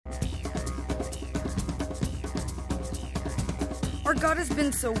Our God has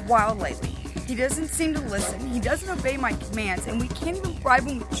been so wild lately. He doesn't seem to listen, he doesn't obey my commands, and we can't even bribe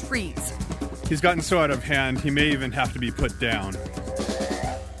him with treats. He's gotten so out of hand, he may even have to be put down.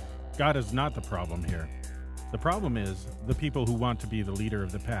 God is not the problem here. The problem is the people who want to be the leader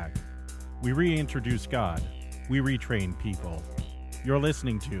of the pack. We reintroduce God. We retrain people. You're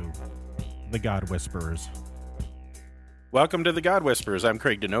listening to The God Whisperers. Welcome to The God Whisperers. I'm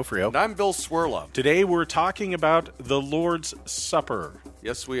Craig D'Onofrio. And I'm Bill Swirla. Today we're talking about the Lord's Supper.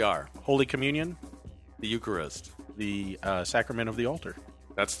 Yes, we are. Holy Communion. The Eucharist. The Sacrament of the Altar.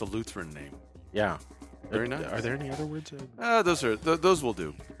 That's the Lutheran name. Yeah. Very nice. Are there any other words? Those will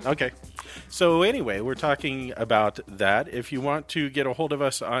do. Okay. So anyway, we're talking about that. If you want to get a hold of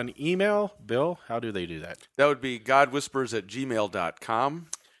us on email, Bill, how do they do that? That would be godwhispers@gmail.com.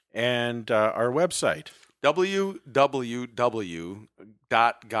 And our website.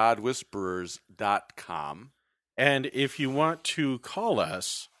 www.godwhisperers.com. And if you want to call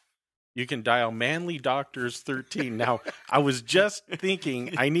us, you can dial Manly Doctors 13. Now, I was just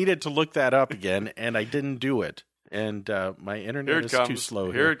thinking I needed to look that up again, and I didn't do it. And my internet is too slow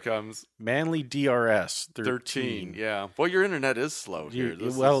here. Here it comes. Manly DRS 13. Yeah. Well, your internet is slow here.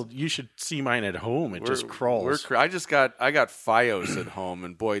 You should see mine at home. It just crawls. I got FiOS at home,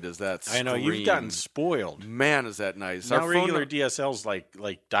 and boy, does that scream. I know, you've gotten spoiled. Man, is that nice. Now regular DSL's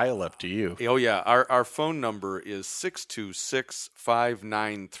like dial-up to you. Oh, yeah. Our phone number is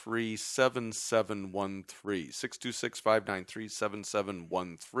 626-593-7713.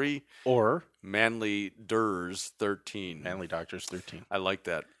 626-593-7713. Or Manly DERS 13. Manly Doctors 13. I like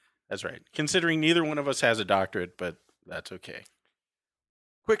that. That's right. Considering neither one of us has a doctorate, but that's okay.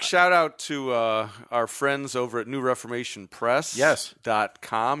 Quick shout out to our friends over at New Reformation Press. Yes.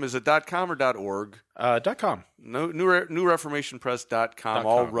 .com. Is it .com or .org? .com. No, NewReformationPress.com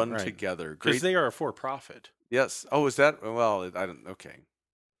all run right. together. Because they are a for-profit. Yes. Oh, is that? Well, I don't. Okay.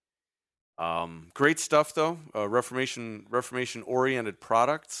 Great stuff, though. Reformation-oriented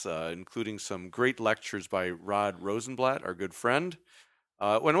products, including some great lectures by Rod Rosenblatt, our good friend.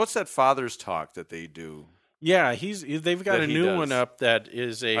 What's that Father's Talk that they do? Yeah, they've got a new one up that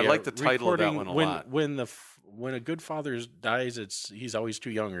is a. I like the title of that one a lot. When a good father dies, he's always too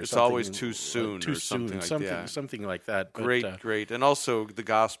young, or it's something. Always too soon, or something like that. Great, and also the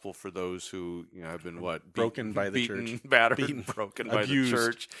gospel for those who have been broken by the church, broken by the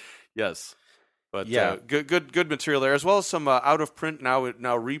church. Yes, but good material there, as well as some out of print now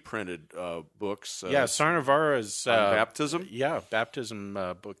reprinted books. Sarnavara's baptism.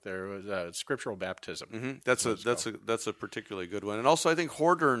 Baptism book there was scriptural baptism. Mm-hmm. That's a particularly good one, and also I think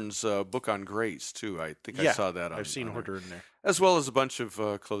Hordern's book on grace too. I think I saw that. I've seen Hordern there, as well as a bunch of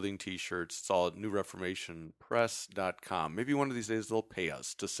clothing T-shirts. It's all at NewReformationPress.com. Maybe one of these days they'll pay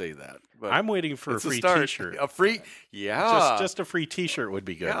us to say that. But I'm waiting for a free T-shirt. A free, just a free T-shirt would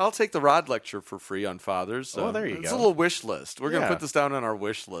be good. Yeah, I'll take the Rod lecture for free on Fathers. There you go. It's a little wish list. We're going to put this down on our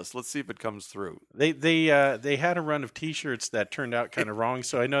wish list. Let's see if it comes through. They had a run of T-shirts that turned out kind of wrong,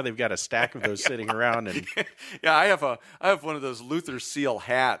 so I know they've got a stack of those sitting around. And yeah, I have one of those Luther Seal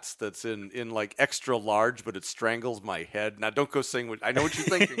hats that's in like extra large, but it strangles my head. Now don't go saying what I know what you're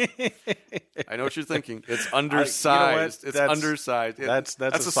thinking. I know what you're thinking. It's undersized. It's undersized. That's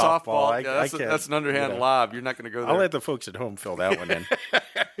a softball. That's an underhand lob. You're not going to go there. I'll let the folks at home fill that one in.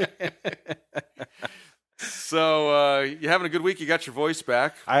 So you having a good week? You got your voice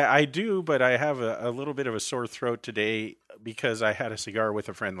back? I do, but I have a little bit of a sore throat today because I had a cigar with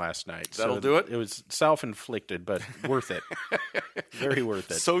a friend last night. That'll do it? It was self-inflicted, but worth it. Very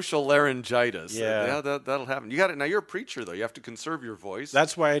worth it. Social laryngitis. Yeah. That'll happen. You got it. Now you're a preacher, though. You have to conserve your voice.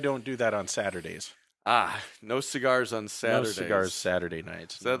 That's why I don't do that on Saturdays. No cigars on Saturdays. No cigars Saturday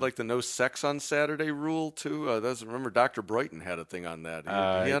nights. Is that like the no sex on Saturday rule, too? Remember Dr. Bruyton had a thing on that.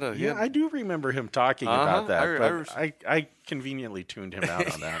 I do remember him talking about that, but I conveniently tuned him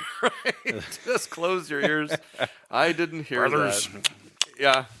out on that. Right. Just close your ears. I didn't hear that.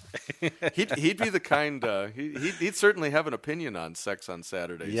 Yeah. He'd be the kind, he'd certainly have an opinion on sex on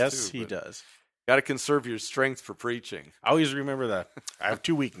Saturdays, yes, too. He does. Got to conserve your strength for preaching. Always remember that. I have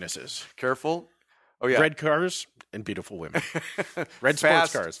two weaknesses. Careful. Oh, yeah. Red cars and beautiful women. Red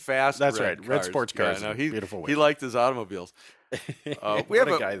sports cars. Fast. That's red right. Cars. Red sports cars. Yeah, and beautiful women. He liked his automobiles. We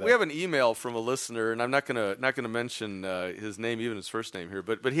have an email from a listener, and I'm not gonna mention his name, even his first name here,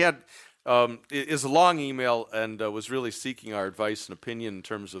 but he had is a long email and was really seeking our advice and opinion in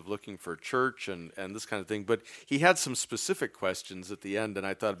terms of looking for church and this kind of thing. But he had some specific questions at the end, and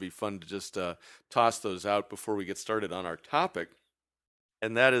I thought it'd be fun to just toss those out before we get started on our topic.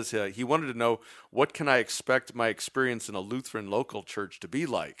 And that is, he wanted to know, what can I expect my experience in a Lutheran local church to be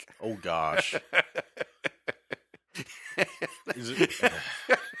like? Oh, gosh.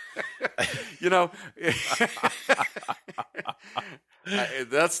 You know,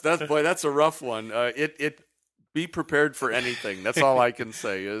 that's a rough one. Be prepared for anything. That's all I can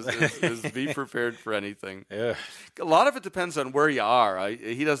say is be prepared for anything. Yeah. A lot of it depends on where you are.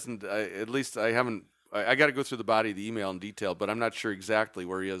 At least I haven't. I got to go through the body of the email in detail, but I'm not sure exactly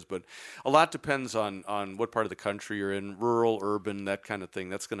where he is. But a lot depends on what part of the country you're in, rural, urban, that kind of thing.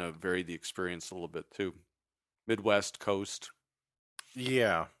 That's going to vary the experience a little bit too. Midwest, coast.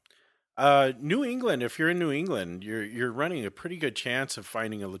 Yeah. New England, if you're in New England, you're running a pretty good chance of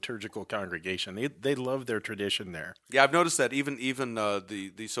finding a liturgical congregation. They love their tradition there. Yeah, I've noticed that even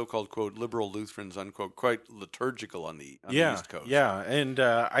the so-called quote liberal Lutherans unquote quite liturgical on the East Coast. Yeah, and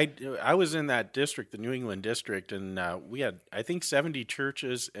I was in that district, the New England district, and we had I think 70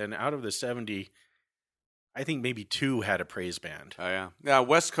 churches, and out of the 70, I think maybe 2 had a praise band. Oh yeah, yeah.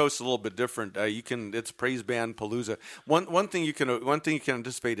 West Coast is a little bit different. It's praise band palooza. One thing you can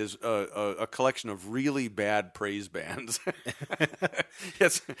anticipate is a collection of really bad praise bands.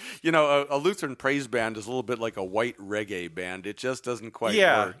 Yes, a Lutheran praise band is a little bit like a white reggae band. It just doesn't quite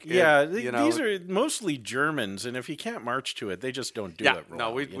work. These are mostly Germans, and if you can't march to it, they just don't do it.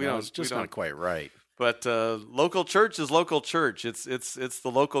 No, we don't. It's just not quite right. But local church is local church. It's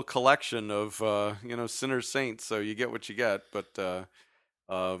the local collection of sinners saints. So you get what you get. But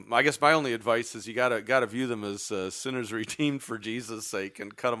I guess my only advice is you gotta view them as sinners redeemed for Jesus' sake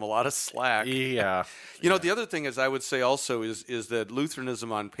and cut them a lot of slack. Yeah. The other thing is I would say also is that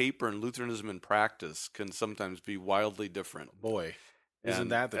Lutheranism on paper and Lutheranism in practice can sometimes be wildly different. Boy. Isn't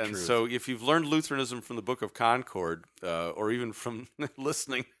that the truth? And so if you've learned Lutheranism from the Book of Concord, or even from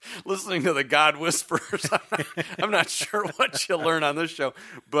listening to the God Whisperers, I'm not sure what you'll learn on this show,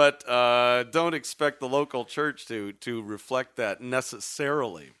 but don't expect the local church to reflect that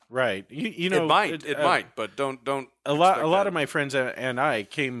necessarily. Right. It might, but don't. A lot of my friends and I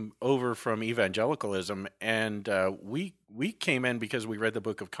came over from evangelicalism, and we came in because we read the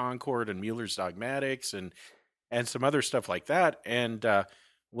Book of Concord and Mueller's Dogmatics and some other stuff like that. And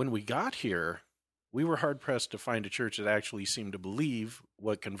when we got here, we were hard-pressed to find a church that actually seemed to believe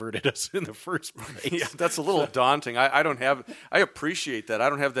what converted us in the first place. Yeah, that's a little daunting. I appreciate that. I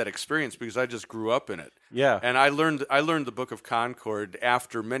don't have that experience because I just grew up in it. Yeah. And I learned the Book of Concord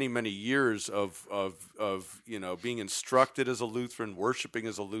after many, many years of being instructed as a Lutheran, worshiping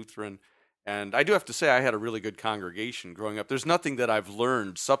as a Lutheran. And I do have to say I had a really good congregation growing up. There's nothing that I've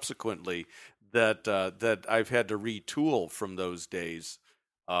learned subsequently that I've had to retool from those days.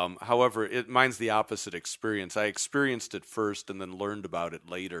 However, mine's the opposite experience. I experienced it first and then learned about it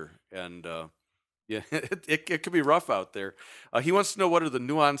later. And it can be rough out there. He wants to know what are the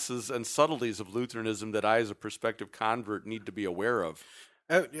nuances and subtleties of Lutheranism that I, as a prospective convert, need to be aware of.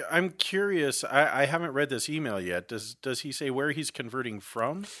 I'm curious. I haven't read this email yet. Does he say where he's converting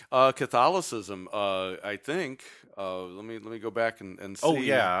from? Catholicism, I think. Let me go back and see. Oh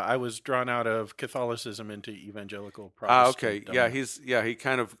yeah, I was drawn out of Catholicism into evangelical Protestantism. Okay, yeah, he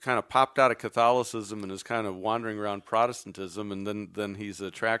kind of popped out of Catholicism and is kind of wandering around Protestantism, and then he's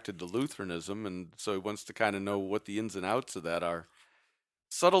attracted to Lutheranism, and so he wants to kind of know what the ins and outs of that are.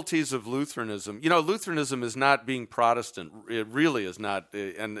 Subtleties of Lutheranism. Lutheranism is not being Protestant. It really is not.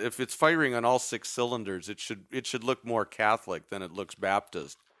 And if it's firing on all 6 cylinders, it should look more Catholic than it looks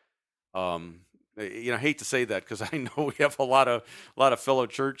Baptist. I hate to say that because I know we have a lot of fellow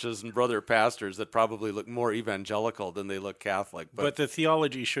churches and brother pastors that probably look more evangelical than they look Catholic. But the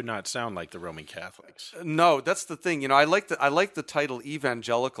theology should not sound like the Roman Catholics. No, that's the thing. I like the title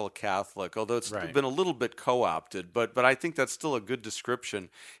evangelical Catholic, although it's been a little bit co-opted. But I think that's still a good description.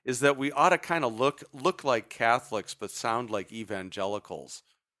 Is that we ought to kind of look like Catholics but sound like evangelicals.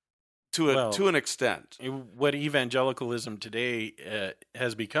 To an extent. What evangelicalism today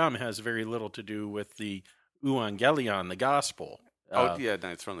has become has very little to do with the euangelion, the gospel.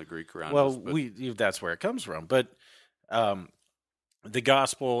 It's from the Greek around. Well, that's where it comes from. But the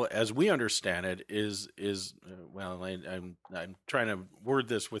gospel, as we understand it, is I'm trying to word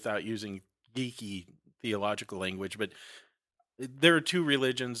this without using geeky theological language, but there are 2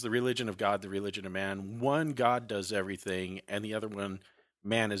 religions: the religion of God, the religion of man. One, God does everything, and the other one,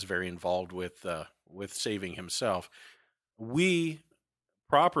 man is very involved with saving himself. We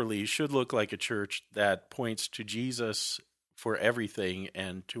properly should look like a church that points to Jesus for everything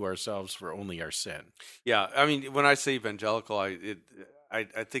and to ourselves for only our sin. Yeah, I mean, when I say evangelical, I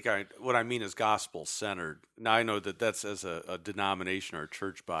think what I mean is gospel centered. Now I know that's as a denomination or a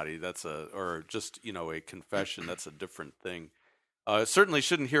church body. Or just a confession. That's a different thing. Certainly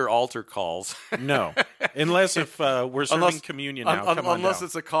shouldn't hear altar calls. No, unless if we're serving communion now. Unless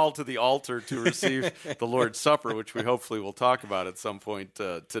it's a call to the altar to receive the Lord's Supper, which we hopefully will talk about at some point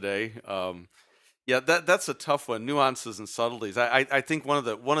today. That's a tough one. Nuances and subtleties. I think one of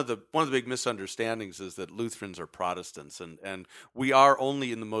the big misunderstandings is that Lutherans are Protestants, and we are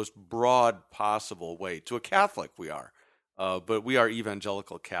only in the most broad possible way. To a Catholic, we are. But we are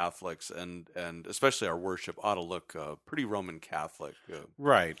evangelical Catholics, and especially our worship ought to look pretty Roman Catholic.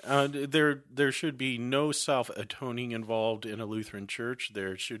 Right. There should be no self-atoning involved in a Lutheran church.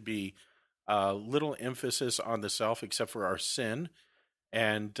 There should be little emphasis on the self except for our sin.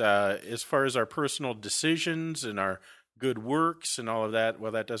 And as far as our personal decisions and our good works and all of that,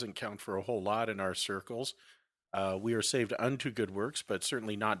 well, that doesn't count for a whole lot in our circles. We are saved unto good works, but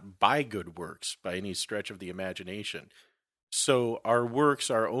certainly not by good works by any stretch of the imagination. So our works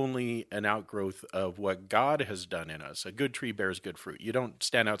are only an outgrowth of what God has done in us. A good tree bears good fruit. You don't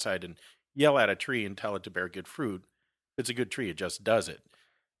stand outside and yell at a tree and tell it to bear good fruit. If it's a good tree, it just does it.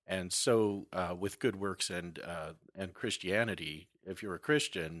 And so with good works and Christianity, if you're a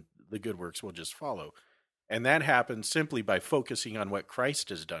Christian, the good works will just follow. And that happens simply by focusing on what Christ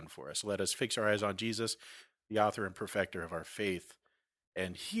has done for us. Let us fix our eyes on Jesus, the author and perfecter of our faith.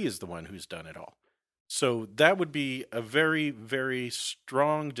 And he is the one who's done it all. So that would be a very, very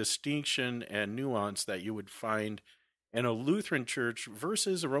strong distinction and nuance that you would find in a Lutheran church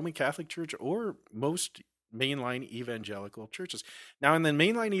versus a Roman Catholic church or most mainline evangelical churches. Now, in the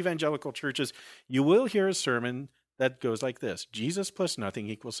mainline evangelical churches, you will hear a sermon that goes like this: Jesus plus nothing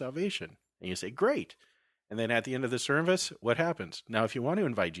equals salvation. And you say, great. And then at the end of the service, what happens? Now, if you want to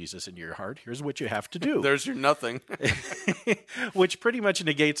invite Jesus into your heart, here's what you have to do. There's your nothing. Which pretty much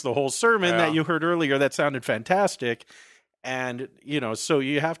negates the whole sermon that you heard earlier that sounded fantastic. And, so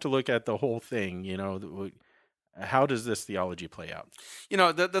you have to look at the whole thing, how does this theology play out?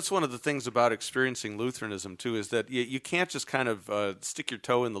 That's one of the things about experiencing Lutheranism, too, is that you can't just kind of stick your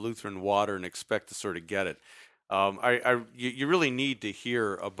toe in the Lutheran water and expect to sort of get it. You really need to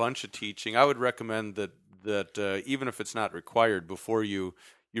hear a bunch of teaching. I would recommend that even if it's not required, before you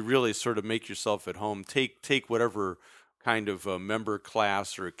really sort of make yourself at home, take whatever kind of a member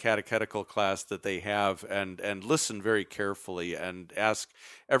class or a catechetical class that they have, and listen very carefully and ask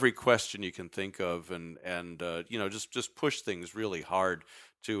every question you can think of, and just push things really hard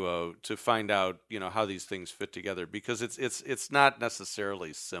to find out how these things fit together, because it's not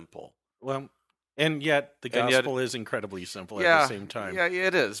necessarily simple. Well. And yet the gospel is incredibly simple at the same time. Yeah,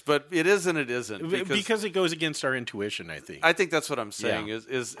 it is. But it is and it isn't. Because it goes against our intuition, I think. I think that's what I'm saying.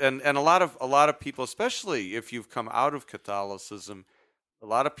 And a lot of people, especially if you've come out of Catholicism, a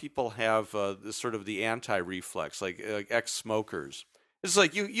lot of people have this sort of the anti-reflex, like ex-smokers. It's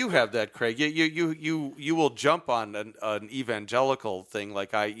like you have that, Craig. You will jump on an evangelical thing,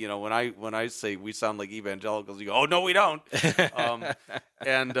 like when I say we sound like evangelicals, you go, oh no, we don't.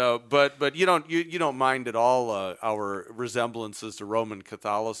 But you don't mind at all our resemblances to Roman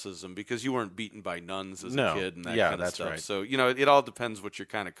Catholicism, because you weren't beaten by nuns as a kid and that kind of stuff. Right. So it all depends what you're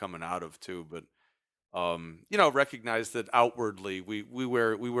kind of coming out of too. But recognize that outwardly we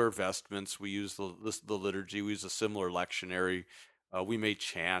wear vestments, we use the liturgy, we use a similar lectionary. We may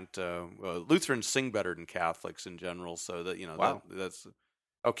chant. Lutherans sing better than Catholics in general, so that that's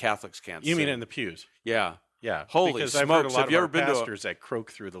Catholics can't. You sing. mean in the pews? Yeah. Yeah. Holy because smokes! I've heard a lot have of you our ever been pastors that croak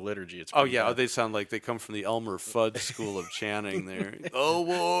through the liturgy? It's bad. They sound like they come from the Elmer Fudd school of chanting. There, oh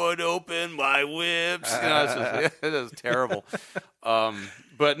Lord, open my lips. It is terrible.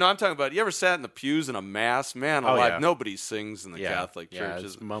 But no, I'm talking about. You ever sat in the pews in a mass? Man alive, nobody sings in the Catholic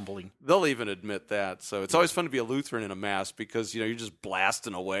churches. It's mumbling. They'll even admit that. So it's always fun to be a Lutheran in a mass, because you're just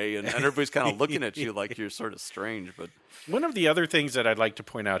blasting away, and everybody's kind of looking at you like you're sort of strange. But one of the other things that I'd like to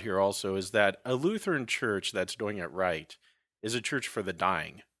point out here also is that a Lutheran church that's doing it right is a church for the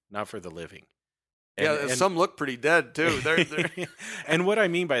dying, not for the living. And some look pretty dead too. They're And what I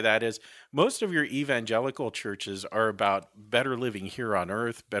mean by that is most of your evangelical churches are about better living here on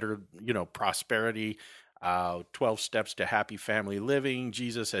earth, better, prosperity, 12 steps to happy family living,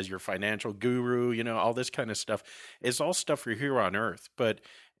 Jesus as your financial guru, all this kind of stuff. It's all stuff for here on earth. But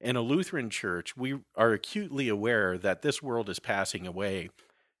in a Lutheran church, we are acutely aware that this world is passing away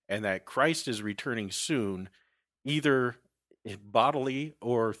and that Christ is returning soon, either bodily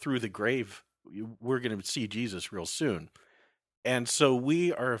or through the grave. We're going to see Jesus real soon. And so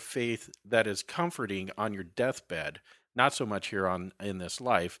we are a faith that is comforting on your deathbed, not so much here in this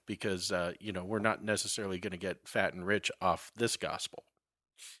life, because, we're not necessarily going to get fat and rich off this gospel.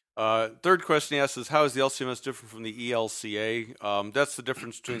 Third question he asks is, how is the LCMS different from the ELCA? That's the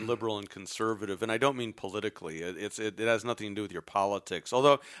difference between liberal and conservative, and I don't mean politically. It has nothing to do with your politics.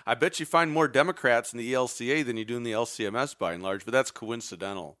 Although I bet you find more Democrats in the ELCA than you do in the LCMS by and large, but that's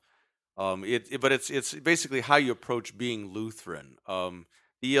coincidental. But it's basically how you approach being Lutheran.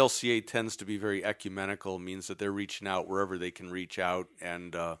 The ELCA tends to be very ecumenical, means that they're reaching out wherever they can reach out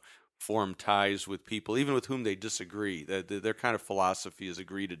and form ties with people, even with whom they disagree. Their kind of philosophy is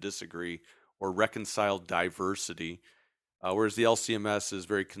agree to disagree or reconcile diversity, whereas the LCMS is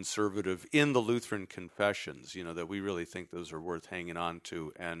very conservative in the Lutheran confessions, that we really think those are worth hanging on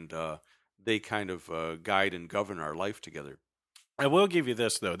to, and they kind of guide and govern our life together. I will give you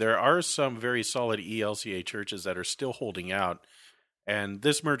this, though. There are some very solid ELCA churches that are still holding out. And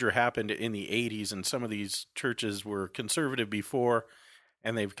this merger happened in the 80s, and some of these churches were conservative before,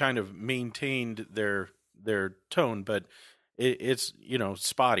 and they've kind of maintained their tone, but it's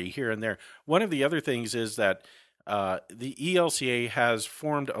spotty here and there. One of the other things is that the ELCA has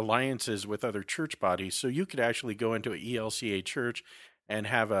formed alliances with other church bodies, so you could actually go into an ELCA church and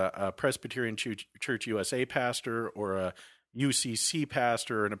have a Presbyterian Church USA pastor or a UCC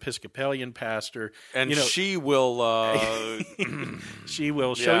pastor, an Episcopalian pastor, and she will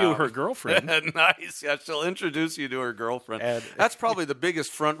show you her girlfriend. Nice, yeah, she'll introduce you to her girlfriend. And that's probably the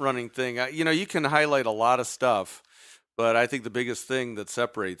biggest front-running thing. You can highlight a lot of stuff, but I think the biggest thing that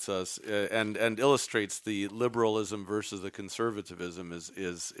separates us and illustrates the liberalism versus the conservatism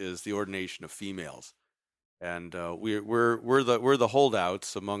is the ordination of females. And we're the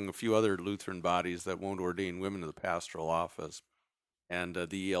holdouts among a few other Lutheran bodies that won't ordain women to the pastoral office, and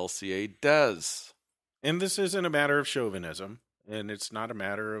the ELCA does. And this isn't a matter of chauvinism, and it's not a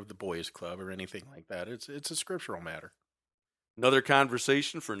matter of the boys' club or anything like that. It's a scriptural matter. Another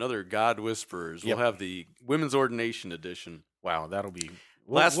conversation for another God Whisperers. Yep. We'll have the women's ordination edition. Wow, that'll be.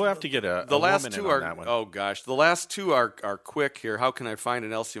 We'll have to get the last two are that one. Oh gosh, the last two are quick here. How can I find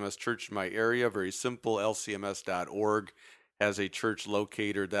an LCMS church in my area? Very simple. LCMS.org has a church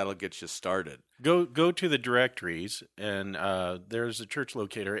locator that'll get you started. Go to the directories, and there's a church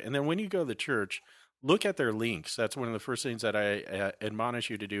locator. And then when you go to the church, look at their links. That's one of the first things that I admonish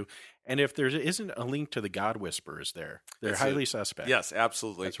you to do. And if there isn't a link to the God Whisperers there, they're highly suspect. Yes,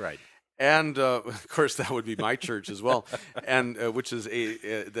 absolutely. That's right. And, of course, that would be my church as well, and which is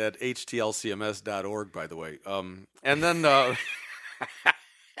that htlcms.org, by the way. And then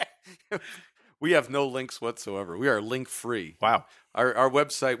we have no links whatsoever. We are link-free. Wow. Our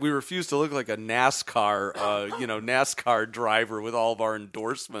website, we refuse to look like a NASCAR, NASCAR driver with all of our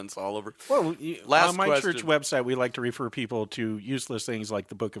endorsements all over. Well, on my church website, we like to refer people to useless things like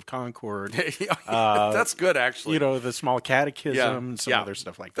the Book of Concord. That's good, actually. The small catechism, some other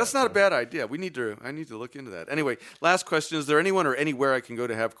stuff like that. That's not a bad idea. I need to look into that. Anyway, last question. Is there anyone or anywhere I can go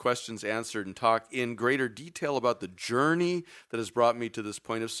to have questions answered and talk in greater detail about the journey that has brought me to this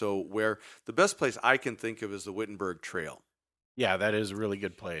point where the best place I can think of is the Wittenberg Trail. Yeah, that is a really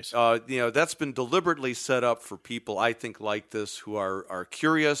good place. That's been deliberately set up for people, I think, like this, who are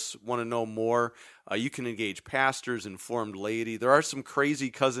curious, want to know more. You can engage pastors, informed laity. There are some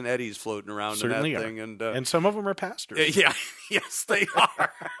crazy Cousin Eddies floating around Certainly in that thing. And some of them are pastors. Yeah, yes, they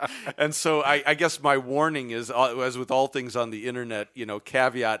are. And so I guess my warning is, as with all things on the internet,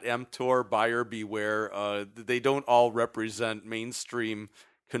 caveat emptor, buyer beware. They don't all represent mainstream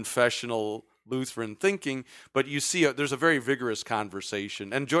confessional Lutheran thinking, but you see there's a very vigorous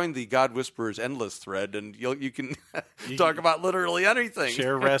conversation. And join the God Whisperers endless thread, and you can talk about literally anything.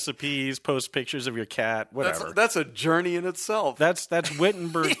 Share recipes, post pictures of your cat, whatever. That's a journey in itself. That's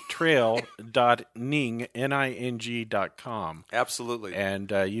WittenbergTrail.ning.com. Absolutely.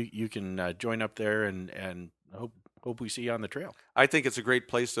 And you can join up there and hope we see you on the trail. I think it's a great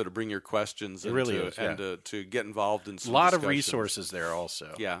place, though, to bring your questions and to get involved in some a lot discussions. of resources there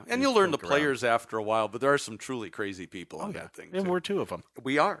also. Yeah, and you'll learn the players after a while, but there are some truly crazy people on that thing, and too. we're two of them.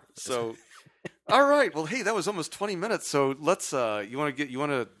 We are. So, all right. Well, hey, that was almost 20 minutes. So let's. You want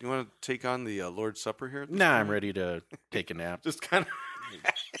to take on the Lord's Supper here? Nah, I'm ready to take a nap. Just kind of.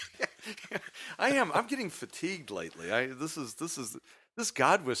 I am. I'm getting fatigued lately. This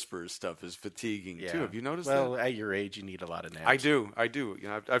God Whisperers stuff is fatiguing too. Have you noticed that? Well, at your age, you need a lot of naps. I do. I've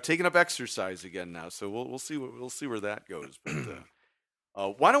taken up exercise again now, so we'll see where that goes. But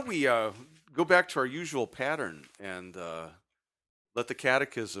why don't we go back to our usual pattern and let the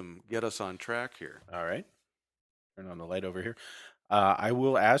catechism get us on track here? All right. Turn on the light over here. I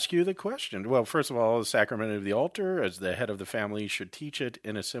will ask you the question. Well, first of all, the sacrament of the altar, as the head of the family, should teach it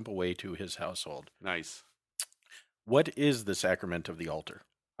in a simple way to his household. Nice. What is the sacrament of the altar?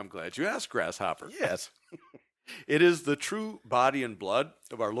 I'm glad you asked, Grasshopper. Yes. It is the true body and blood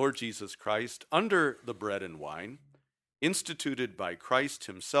of our Lord Jesus Christ under the bread and wine, instituted by Christ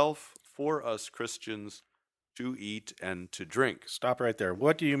himself for us Christians to eat and to drink. Stop right there.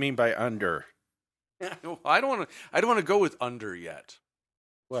 What do you mean by under? I don't want to go with under yet.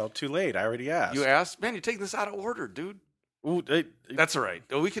 Well, too late. I already asked. You asked? Man, you're taking this out of order, dude. Ooh, That's all right.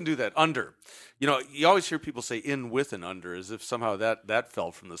 We can do that. Under. You know, you always hear people say in, with, and under, as if somehow that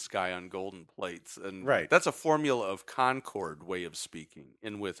fell from the sky on golden plates. And right. That's a formula of Concord way of speaking,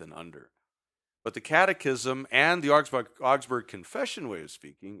 in, with, and under. But the Catechism and the Augsburg Confession way of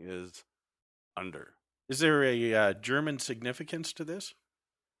speaking is under. Is there a German significance to this?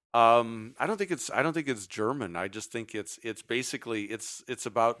 I don't think it's German. I just think it's basically it's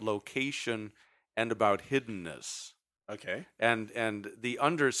about location and about hiddenness. Okay. And the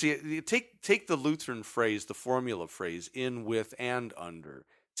under, see, take the Lutheran phrase, the formula phrase, in, with, and under.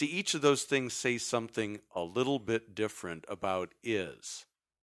 See, each of those things say something a little bit different about is.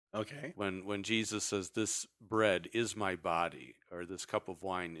 Okay. When Jesus says, this bread is my body, or this cup of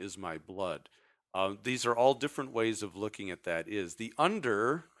wine is my blood, these are all different ways of looking at that is. The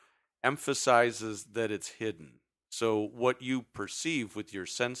under emphasizes that it's hidden. So what you perceive with your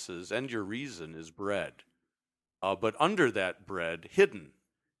senses and your reason is bread. But under that bread, hidden,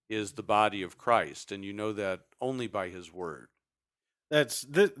 is the body of Christ, and you know that only by his word.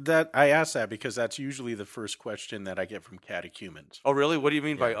 That I ask that because that's usually the first question that I get from catechumens. Oh, really? What do you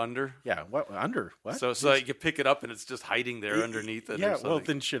mean by under? Yeah, what under? What? So you pick it up and it's just hiding there underneath it. Yeah. Well,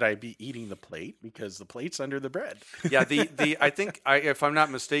 then should I be eating the plate because the plate's under the bread? Yeah. I think if I'm not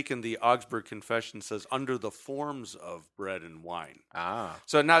mistaken, the Augsburg Confession says under the forms of bread and wine. Ah.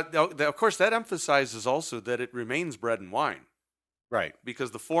 So now, of course, that emphasizes also that it remains bread and wine, right?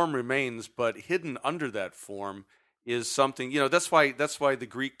 Because the form remains, but hidden under that form is something, that's why the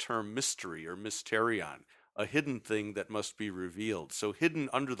Greek term mystery or mysterion, a hidden thing that must be revealed. So hidden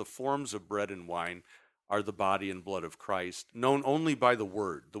under the forms of bread and wine are the body and blood of Christ, known only by the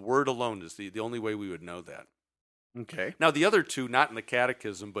word. The word alone is the only way we would know that. Okay. Now the other two, not in the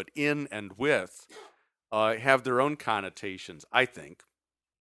catechism, but in and with, have their own connotations, I think.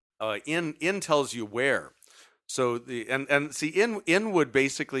 In tells you where. So in would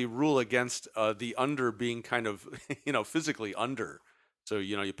basically rule against the under being kind of physically under. So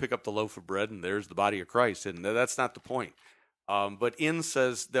you pick up the loaf of bread and there's the body of Christ, and that's not the point. But in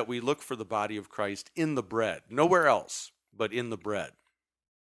says that we look for the body of Christ in the bread, nowhere else but in the bread.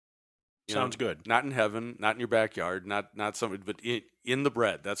 Sounds good. Not in heaven, not in your backyard, not something, but in the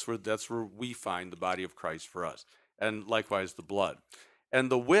bread. That's where we find the body of Christ for us, and likewise the blood,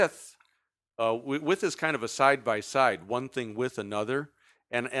 and the with. With is kind of a side-by-side, one thing with another.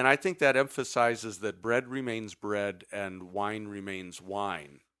 And I think that emphasizes that bread remains bread and wine remains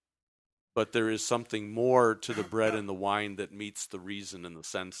wine. But there is something more to the bread and the wine that meets the reason and the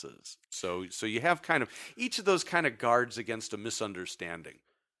senses. So you have kind of, each of those kind of guards against a misunderstanding.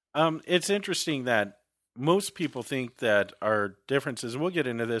 It's interesting that most people think that our differences, and we'll get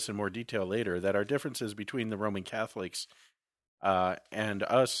into this in more detail later, that our differences between the Roman Catholics and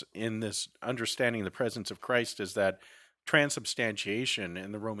us in this understanding the presence of Christ is that transubstantiation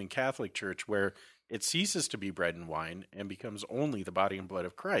in the Roman Catholic Church, where it ceases to be bread and wine and becomes only the body and blood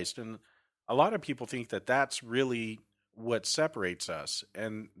of Christ. And a lot of people think that that's really what separates us,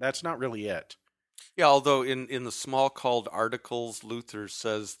 and that's not really it. Yeah, although in the Smalcald Articles, Luther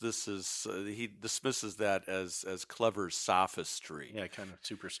says this is he dismisses that as clever sophistry. Yeah, kind of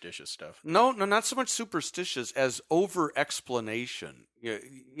superstitious stuff. No, not so much superstitious as over-explanation.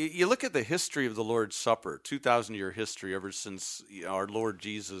 You look at the history of the Lord's Supper, 2,000-year history ever since our Lord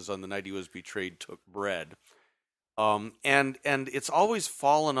Jesus on the night he was betrayed took bread. And it's always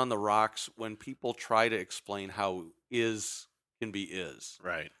fallen on the rocks when people try to explain how is can be is.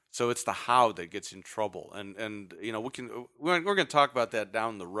 Right. So it's the how that gets in trouble, and we're going to talk about that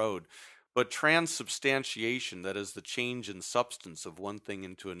down the road. But transubstantiation, that is the change in substance of one thing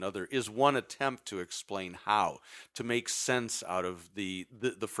into another, is one attempt to explain how, to make sense out of the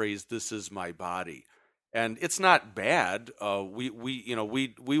phrase "this is my body," and it's not bad. We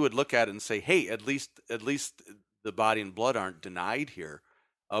would look at it and say, hey, at least the body and blood aren't denied here.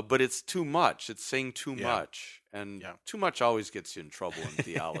 But it's too much. It's saying too much. And too much always gets you in trouble in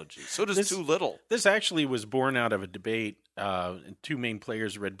theology. So does too little. This actually was born out of a debate. Two main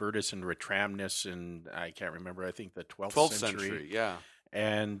players, Redbertus and Ratramnus, and I can't remember, I think the 12th century. Yeah.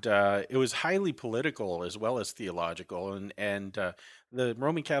 And it was highly political as well as theological. And the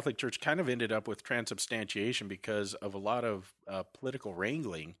Roman Catholic Church kind of ended up with transubstantiation because of a lot of political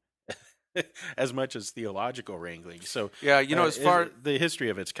wrangling as much as theological wrangling. So yeah, as far the history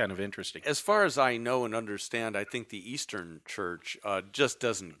of it's kind of interesting. As far as I know and understand, I think the Eastern Church just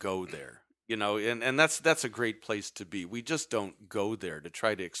doesn't go there. And that's a great place to be. We just don't go there to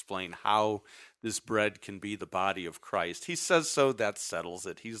try to explain how this bread can be the body of Christ. He says so, that settles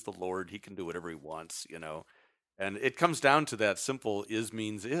it. He's the Lord. He can do whatever he wants, And it comes down to that simple is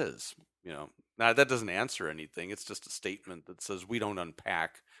means is, Now, that doesn't answer anything. It's just a statement that says we don't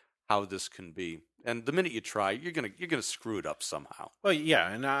unpack how this can be. And the minute you try, you're gonna screw it up somehow. Well, yeah,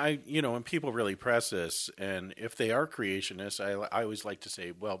 and when people really press this, and if they are creationists, I always like to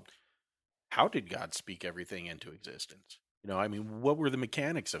say, well, how did God speak everything into existence? What were the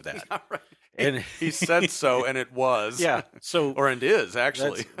mechanics of that? Yeah, right. And he said so, and it was. Yeah. So, or it is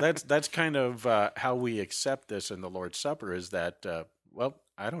actually. That's kind of how we accept this in the Lord's Supper. Is that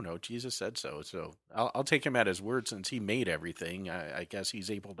I don't know. Jesus said so, so I'll take him at his word since he made everything. I guess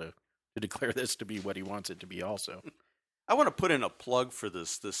he's able to declare this to be what he wants it to be. Also, I want to put in a plug for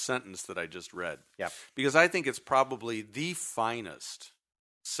this sentence that I just read. Yeah, because I think it's probably the finest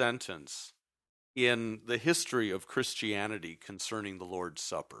sentence in the history of Christianity concerning the Lord's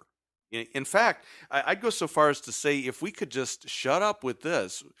Supper. In fact, I'd go so far as to say if we could just shut up with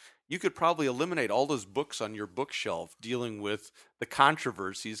this, you could probably eliminate all those books on your bookshelf dealing with the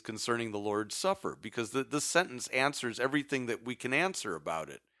controversies concerning the Lord's Supper, because this sentence answers everything that we can answer about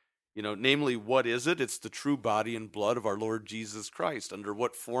it. Namely, what is it? It's the true body and blood of our Lord Jesus Christ. Under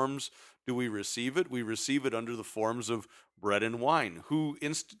what forms do we receive it? We receive it under the forms of bread and wine. Who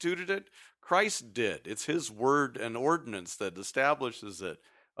instituted it? Christ did. It's his word and ordinance that establishes it.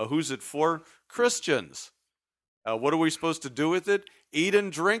 Who's it for? Christians. What are we supposed to do with it? Eat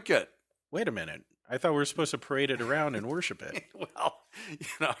and drink it. Wait a minute. I thought we were supposed to parade it around and worship it. Well,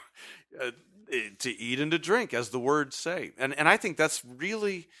 to eat and to drink, as the words say. And I think that's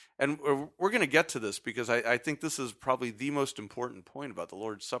really, and we're going to get to this because I think this is probably the most important point about the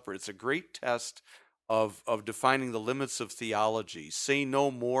Lord's Supper. It's a great test of defining the limits of theology. Say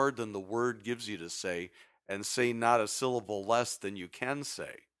no more than the word gives you to say, and say not a syllable less than you can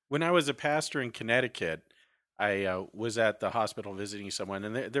say. When I was a pastor in Connecticut, I was at the hospital visiting someone,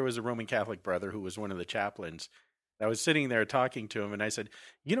 and there was a Roman Catholic brother who was one of the chaplains. I was sitting there talking to him, and I said,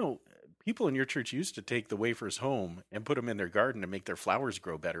 people in your church used to take the wafers home and put them in their garden to make their flowers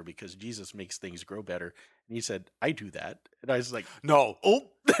grow better because Jesus makes things grow better. And he said, I do that. And I was like, no. Oh,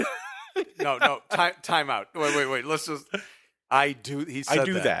 no. Time out. Wait. Let's just. I do. He said I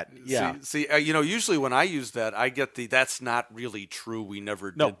do that. Yeah. See, usually when I use that, I get that's not really true. We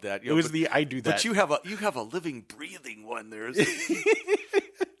never did that. It was I do that. But you have a living, breathing one there.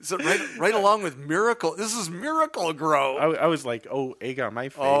 So right along with miracle. This is Miracle Grow. I was like, oh, egg on my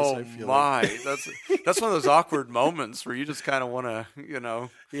face. Oh I feel my, like... that's one of those awkward moments where you just kind of want to,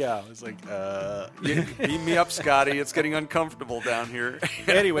 Yeah, I was like, beam me up, Scotty. It's getting uncomfortable down here.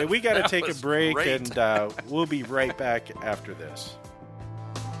 Anyway, we got to take a break, great. And we'll be right back after this.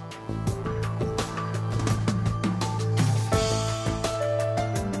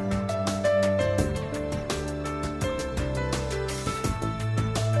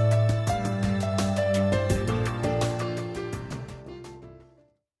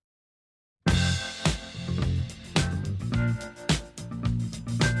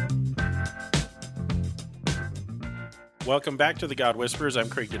 Welcome back to the God Whisperers. I'm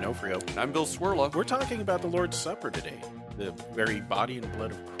Craig D'Onofrio. And I'm Bill Swirla. We're talking about the Lord's Supper today, the very body and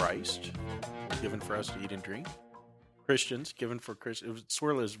blood of Christ given for us to eat and drink. Christians, given for Christians.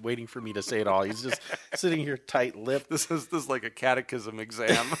 Swirla is waiting for me to say it all. He's just sitting here tight-lipped. This is like a catechism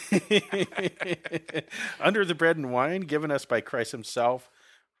exam. Under the bread and wine given us by Christ himself,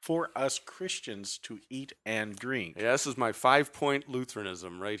 for us Christians to eat and drink. Yeah, this is my 5-point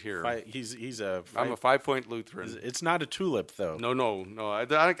Lutheranism right here. I'm a 5-point Lutheran. It's not a tulip, though. No.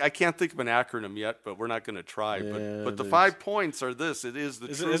 I can't think of an acronym yet, but we're not going to try. Yeah, but the 5 points are this. It is the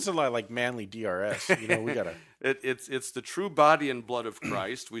true. It's a lot like manly DRS. We gotta. It's the true body and blood of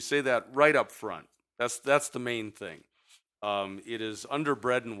Christ. We say that right up front. That's the main thing. It is under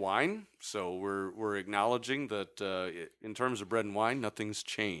bread and wine, so we're acknowledging that in terms of bread and wine, nothing's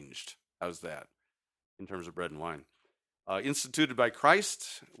changed. How's that? In terms of bread and wine. Instituted by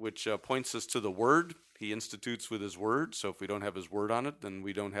Christ, which points us to the Word. He institutes with His Word, so if we don't have His Word on it, then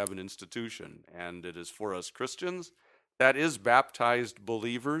we don't have an institution. And it is for us Christians. That is baptized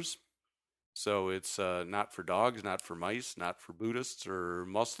believers. So it's not for dogs, not for mice, not for Buddhists or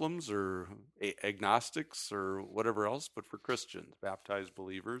Muslims or agnostics or whatever else, but for Christians, baptized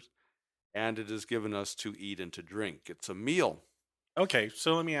believers. And it is given us to eat and to drink. It's a meal. Okay,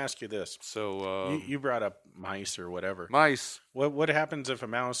 so let me ask you this. So You brought up mice or whatever. mice What happens if a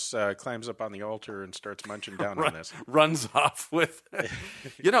mouse climbs up on the altar and starts munching down on this? runs off with,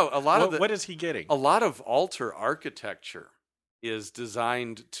 a lot of what is he getting? a lot of altar architecture is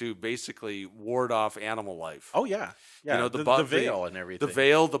designed to basically ward off animal life. Oh yeah, yeah. The veil and everything. The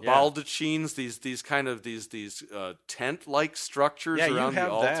veil, the Yeah. baldachines, these kind of tent-like structures Yeah, you around have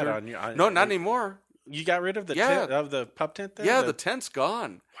the altar. that on your. No, not anymore. You got rid of the Yeah. tent, of the pup tent then? Yeah, the tent's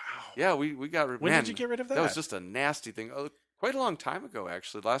gone. Wow. Yeah, we got rid. When man, did you get rid of that? That was just a nasty thing. Quite a long time ago,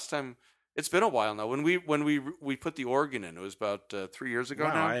 actually. Last time, it's been a while now. When we put the organ in, it was about 3 years ago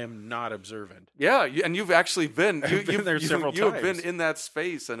Wow, now. I am not observant. Yeah, and you've actually been. I've been there several You have times. been in that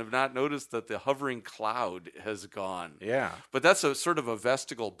space and have not noticed that the hovering cloud has gone. Yeah. But that's a sort of a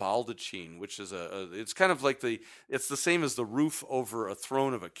vestigal baldachin, which is it's kind of like it's the same as the roof over a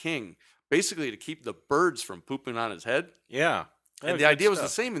throne of a king, basically to keep the birds from pooping on his head. Yeah. And the idea was the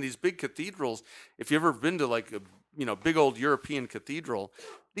same in these big cathedrals. If you've ever been to like a big old European cathedral,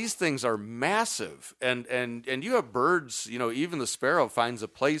 these things are massive, and you have birds. Even the sparrow finds a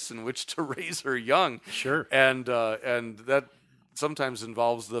place in which to raise her young. Sure. And that sometimes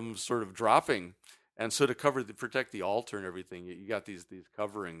involves them sort of dropping, and so to protect the altar and everything, you got these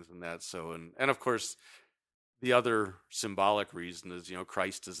coverings and that. So and of course, the other symbolic reason is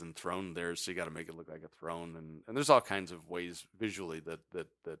Christ is enthroned there, so you got to make it look like a throne, and there's all kinds of ways visually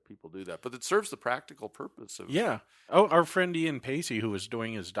that people do that, but it serves the practical purpose of our friend Ian Pacey, who was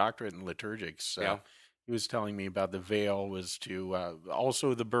doing his doctorate in liturgics, Yeah. he was telling me about the veil was to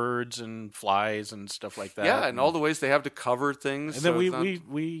also the birds and flies and stuff like that. Yeah, and all the ways they have to cover things. And then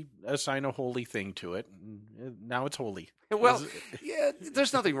we assign a holy thing to it. And now it's holy. Well, yeah,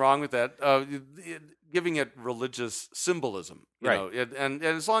 there's nothing wrong with that. Giving it religious symbolism, Right. and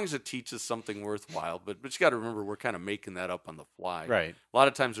as long as it teaches something worthwhile. But you got to remember, we're kind of making that up on the fly. Right. A lot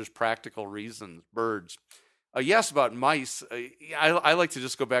of times there's practical reasons. Birds. You asked about mice. I like to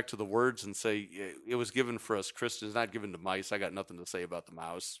just go back to the words and say it was given for us Christians, not given to mice. I got nothing to say about the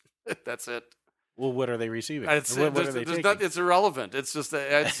mouse. That's it. Well, what are they receiving? It's, What are they taking? it's irrelevant. It's just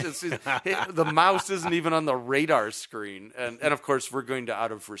the mouse isn't even on the radar screen, and of course we're going to,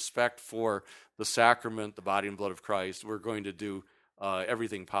 out of respect for the sacrament, the body and blood of Christ, we're going to do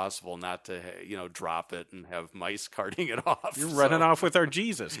everything possible not to drop it and have mice carting it off. You're running off with our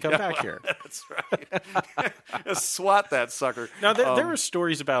Jesus. Come back here. That's right. Just swat that sucker. Now there were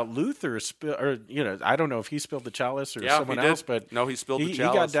stories about Luther, I don't know if he spilled the chalice or someone he did. else, but No, he spilled the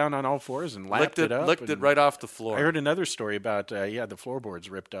chalice. He got down on all fours and lapped it up, licked it right off the floor. I heard another story about the floorboards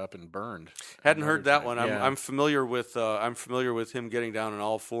ripped up and burned. Hadn't heard that one. Yeah. I'm familiar with him getting down on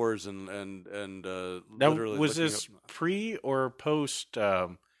all fours and now, literally. Was this pre or post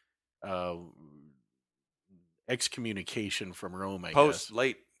excommunication from Rome? I guess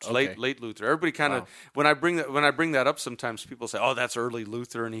late Okay. late Luther. Everybody kind of when I bring that up, sometimes people say, "Oh, that's early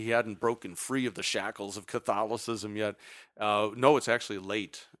Luther, and he hadn't broken free of the shackles of Catholicism yet." No, it's actually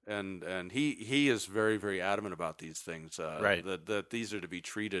late, and he is very, very adamant about these things. Right. That these are to be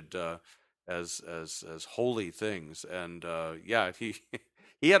treated as holy things, and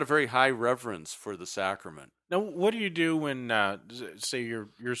he had a very high reverence for the sacrament. Now, what do you do when, say,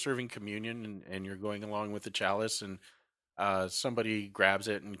 you're serving communion and you're going along with the chalice, and somebody grabs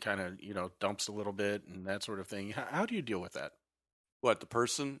it and kind of dumps a little bit and that sort of thing? How do you deal with that? What, the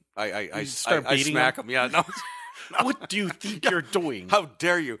person? I beating smack them? him. Yeah, no. What do you think you're doing? How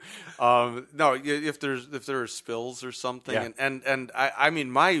dare you? No, if there are spills or something, Yeah. and I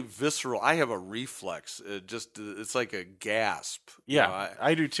mean, my visceral, I have a reflex. It's like a gasp. Yeah,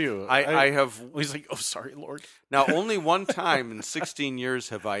 I do too. I have. He's like, "Oh, sorry, Lord." Now, only one time in 16 years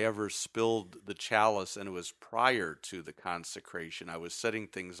have I ever spilled the chalice, and it was prior to the consecration. I was setting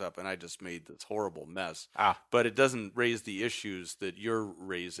things up, and I just made this horrible mess. But it doesn't raise the issues that you're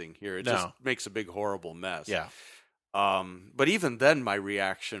raising here. It just makes a big, horrible mess. Yeah. But even then, my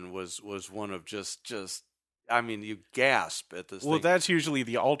reaction was one of just. I mean, you gasp at this. Well, thing. that's usually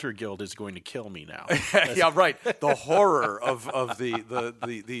the altar guild is going to kill me now. Yeah, right. The horror of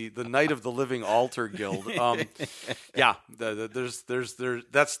the Night of the Living Altar Guild.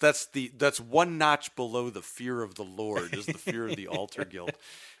 That's one notch below the fear of the Lord is the fear of the Altar Guild.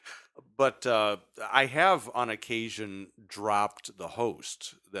 But I have on occasion dropped the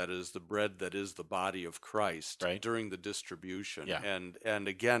host, that is the bread that is the body of Christ, right, during the distribution. Yeah. And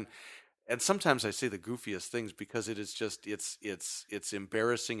again, and sometimes I say the goofiest things because it is just it's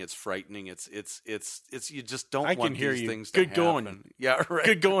embarrassing, it's frightening, it's you just don't I want can hear these you. things Good to going. happen. Yeah, right.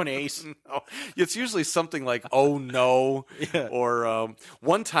 Good going, Ace. No, it's usually something like "oh no," Yeah. or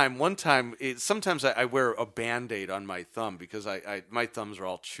one time. Sometimes I wear a Band-Aid on my thumb because my thumbs are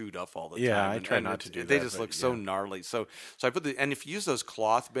all chewed up all the time. Yeah, I try not to do They that, just but look so yeah. gnarly. So I put and if you use those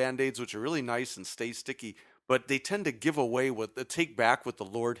cloth Band-Aids, which are really nice and stay sticky, but they tend to give away take back what the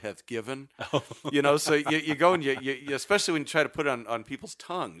Lord hath given. So you go and you especially when you try to put it on people's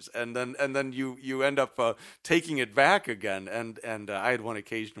tongues, and then you end up taking it back again. And I had one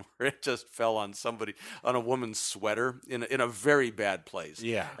occasion where it just fell on a woman's sweater in a very bad place.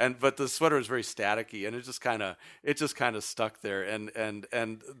 Yeah. But the sweater was very staticky, and it just kind of stuck there. And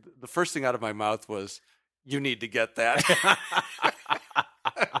the first thing out of my mouth was, "You need to get that."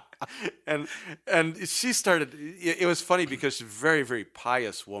 And she started. It was funny because she's a very, very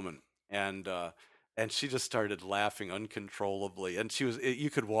pious woman, and she just started laughing uncontrollably. And you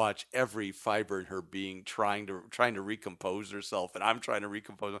could watch every fiber in her being trying to recompose herself, and I'm trying to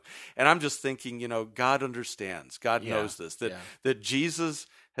recompose her. And I'm just thinking, God understands. God knows this. That Jesus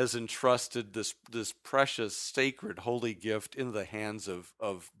has entrusted this precious, sacred, holy gift into the hands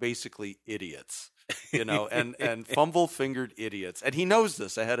of basically idiots. And fumble-fingered idiots. And he knows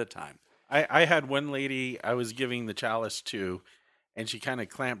this ahead of time. I had one lady I was giving the chalice to, and she kind of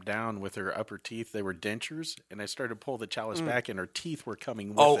clamped down with her upper teeth. They were dentures, and I started to pull the chalice back, and her teeth were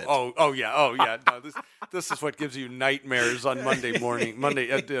coming with it. Oh yeah. No, this is what gives you nightmares on Monday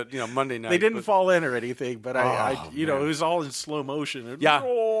night. They didn't fall in or anything, but it was all in slow motion. Yeah.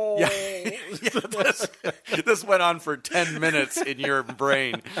 This went on for 10 minutes in your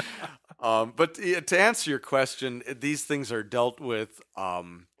brain. But to answer your question, these things are dealt with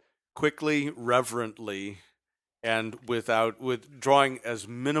quickly, reverently, and with drawing as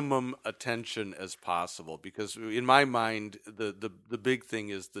minimum attention as possible. Because in my mind, the big thing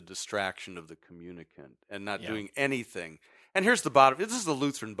is the distraction of the communicant and not doing anything. And here's this is the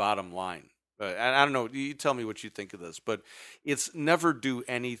Lutheran bottom line. I don't know, you tell me what you think of this, but it's never do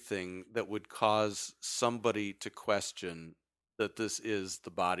anything that would cause somebody to question that this is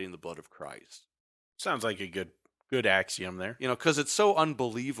the body and the blood of Christ. Sounds like a good axiom there. Because it's so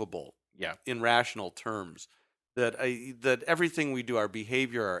unbelievable, in rational terms, that everything we do, our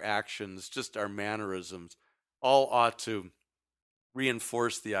behavior, our actions, just our mannerisms, all ought to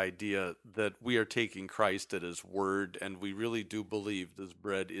reinforce the idea that we are taking Christ at his word, and we really do believe this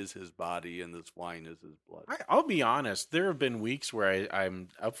bread is his body and this wine is his blood. I'll be honest. There have been weeks where I'm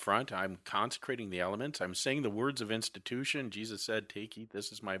up front. I'm consecrating the elements. I'm saying the words of institution. Jesus said, "Take, eat,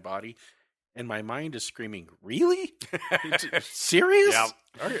 this is my body." And my mind is screaming, "Really? Serious?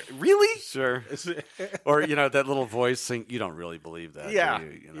 Yeah. Really? Sure." Or, that little voice saying, "You don't really believe that, yeah. do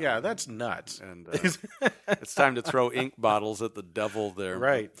you?" Yeah, that's nuts. And it's time to throw ink bottles at the devil there.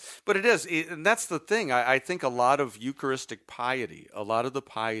 Right. But it is. And that's the thing. I think a lot of Eucharistic piety, a lot of the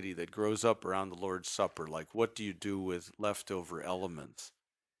piety that grows up around the Lord's Supper, like what do you do with leftover elements?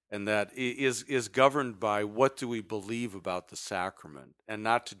 And that is governed by what do we believe about the sacrament, and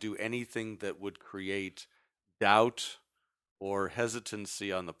not to do anything that would create doubt or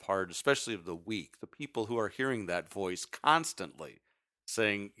hesitancy on the part, especially of the weak, the people who are hearing that voice constantly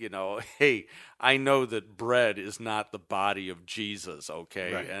saying, "Hey, I know that bread is not the body of Jesus,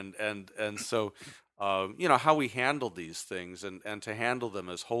 okay?" Right. And so, how we handle these things and to handle them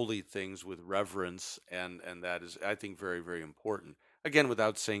as holy things with reverence, and that is, I think, very, very important. Again,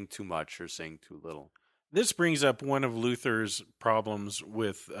 without saying too much or saying too little. This brings up one of Luther's problems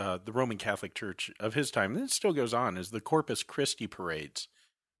with the Roman Catholic Church of his time, and it still goes on, is the Corpus Christi parades,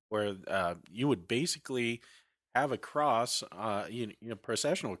 where you would basically have a cross,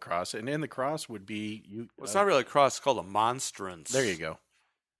 processional cross, and in the cross would be... it's not really a cross, it's called a monstrance. There you go.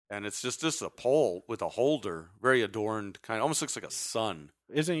 And it's just a pole with a holder, very adorned, almost looks like a sun.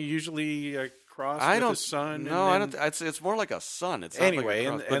 Isn't it usually a cross with a sun? No, I don't. It's more like a sun. It's not anyway,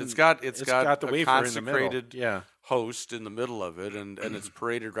 like a cross, but it's got the a wafer consecrated in the middle. host in the middle of it, and it's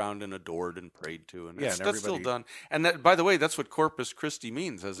paraded around and adored and prayed to, and that's still done. And that, by the way, that's what Corpus Christi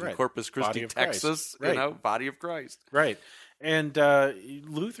means, as in Corpus Christi, Texas. Body of Christ. Right. And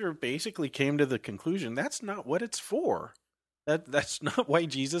Luther basically came to the conclusion that's not what it's for. That's not why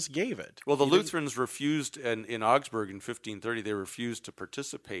Jesus gave it. Well, the Lutherans refused, and in Augsburg in 1530, they refused to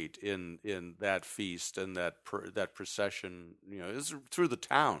participate in that feast and that procession. It was through the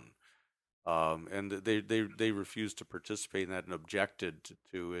town, and they refused to participate in that and objected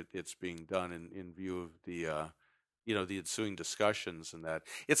to its being done in view of the ensuing discussions and that.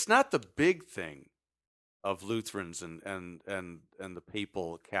 It's not the big thing of Lutherans and the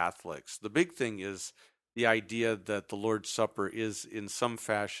papal Catholics. The big thing is the idea that the Lord's Supper is in some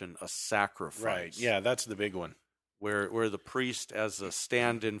fashion a sacrifice. Right. Yeah, that's the big one. Where the priest, as a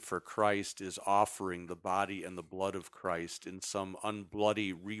stand-in for Christ, is offering the body and the blood of Christ in some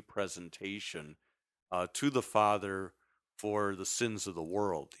unbloody representation to the Father for the sins of the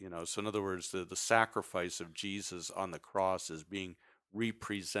world. So in other words, the sacrifice of Jesus on the cross is being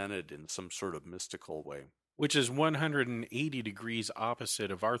represented in some sort of mystical way. Which is 180 degrees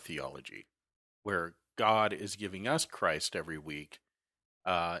opposite of our theology, where God is giving us Christ every week.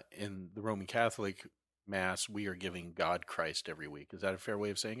 In the Roman Catholic Mass, we are giving God Christ every week. Is that a fair way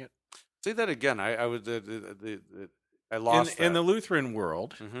of saying it? Say that again. I lost in the Lutheran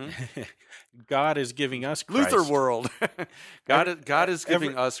world. Mm-hmm. God is giving us Christ. Luther world. God is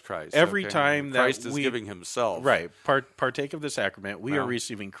giving us Christ. Every time that Christ is giving himself. Right. Partake of the sacrament, we are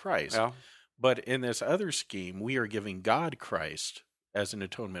receiving Christ. Yeah. But in this other scheme, we are giving God Christ as an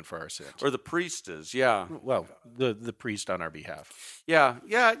atonement for our sins. Or the priest is, yeah. Well, the priest on our behalf. Yeah,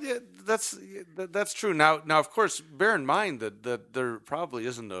 that's true. Now, of course, bear in mind that there probably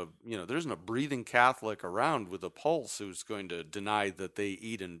isn't there isn't a breathing Catholic around with a pulse who's going to deny that they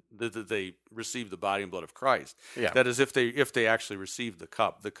eat and that they receive the body and blood of Christ. Yeah. That is, if they actually receive the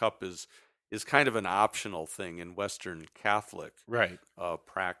cup is kind of an optional thing in Western Catholic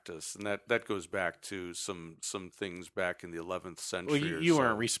practice, and that goes back to some things back in the 11th century. Well, you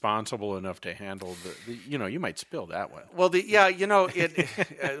weren't responsible enough to handle the you might spill that one. Well,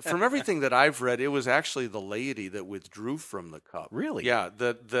 from everything that I've read, it was actually the laity that withdrew from the cup. Really? Yeah.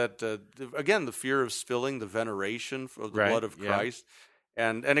 Again, the fear of spilling, the veneration for the blood of Christ.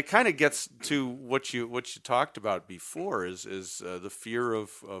 And it kind of gets to what you talked about before is the fear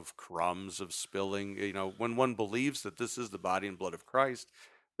of crumbs, of spilling. When one believes that this is the body and blood of Christ,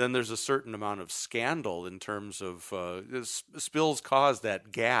 then there's a certain amount of scandal in terms of spills cause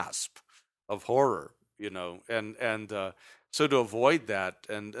that gasp of horror. So to avoid that,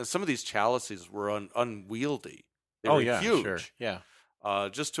 and some of these chalices were unwieldy. They were huge. Sure. Yeah.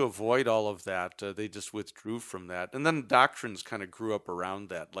 Just to avoid all of that, they just withdrew from that. And then doctrines kind of grew up around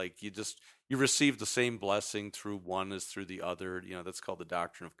that. Like you receive the same blessing through one as through the other. That's called the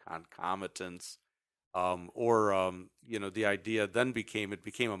doctrine of concomitance. The idea then became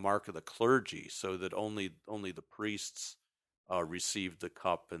a mark of the clergy, so that only the priests received the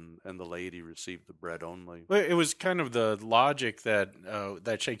cup and the laity received the bread only. Well, it was kind of the logic that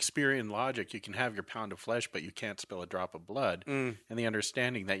Shakespearean logic. You can have your pound of flesh, but you can't spill a drop of blood. And the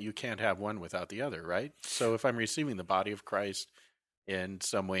understanding that you can't have one without the other, right? So if I'm receiving the body of Christ in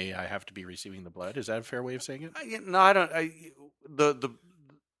some way, I have to be receiving the blood. Is that a fair way of saying it? No, I don't.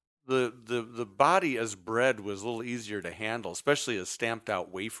 The body as bread was a little easier to handle, especially as stamped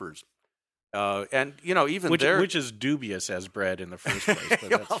out wafers. Which is dubious as bread in the first place.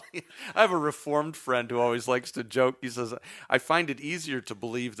 But I have a Reformed friend who always likes to joke. He says, "I find it easier to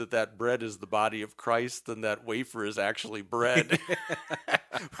believe that bread is the body of Christ than that wafer is actually bread."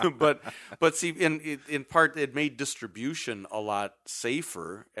 but see, in part, it made distribution a lot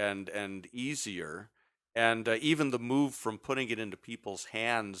safer and easier. And even the move from putting it into people's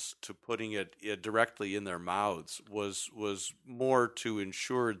hands to putting it directly in their mouths was more to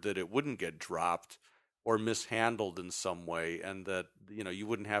ensure that it wouldn't get dropped or mishandled in some way, and that you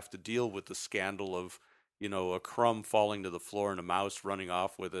wouldn't have to deal with the scandal of a crumb falling to the floor and a mouse running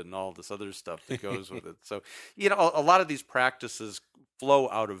off with it and all this other stuff that goes with it. So a lot of these practices flow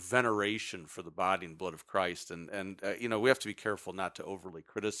out of veneration for the body and blood of Christ, and we have to be careful not to overly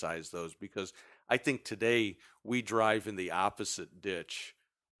criticize those, because I think today we drive in the opposite ditch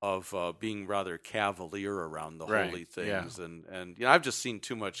of being rather cavalier around the holy things, and I've just seen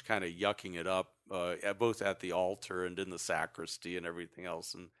too much kind of yucking it up, both at the altar and in the sacristy and everything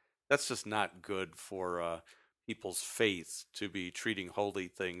else, and that's just not good for people's faith to be treating holy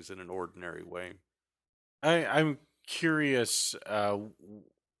things in an ordinary way. I'm curious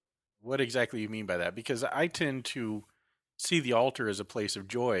what exactly you mean by that, because I tend to see the altar as a place of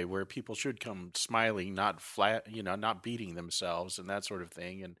joy where people should come smiling, not flat, not beating themselves and that sort of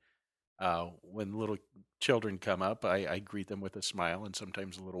thing. And when little children come up, I greet them with a smile and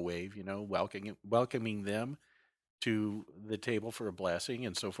sometimes a little wave, welcoming them to the table for a blessing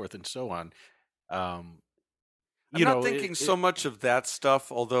and so forth and so on. I'm not thinking so much of that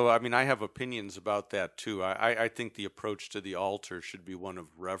stuff, although, I have opinions about that too. I think the approach to the altar should be one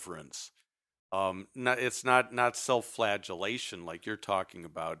of reverence. It's not self-flagellation like you're talking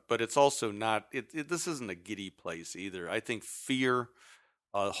about, but it's also not, this isn't a giddy place either. I think fear,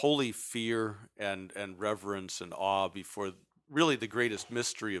 holy fear and reverence and awe before really the greatest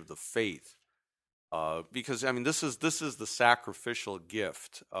mystery of the faith because I mean this is the sacrificial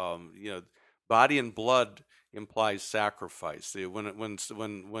gift. Body and blood implies sacrifice.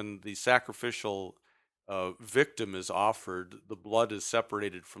 When the sacrificial victim is offered, the blood is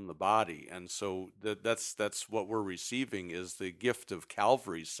separated from the body, and so that's what we're receiving is the gift of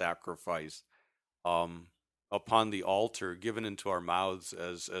Calvary's sacrifice upon the altar, given into our mouths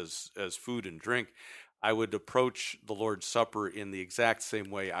as food and drink. I would approach the Lord's Supper in the exact same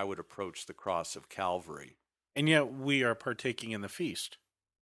way I would approach the cross of Calvary. And yet we are partaking in the feast.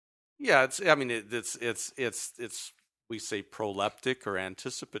 Yeah, it's we say proleptic or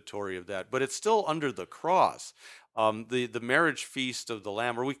anticipatory of that, but it's still under the cross. The marriage feast of the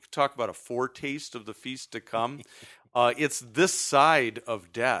Lamb, or we could talk about a foretaste of the feast to come. It's this side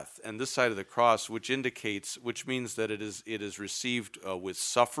of death and this side of the cross, which means that it is received with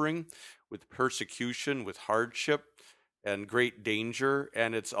suffering, with persecution, with hardship, and great danger,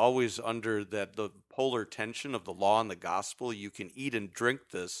 and it's always under the polar tension of the law and the gospel. You can eat and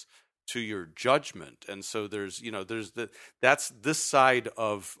drink this to your judgment, and so that's this side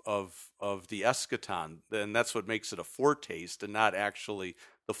of the eschaton, and that's what makes it a foretaste and not actually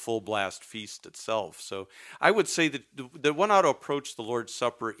the full blast feast itself. So I would say that one ought to approach the Lord's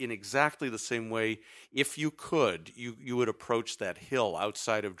Supper in exactly the same way. If you could, you would approach that hill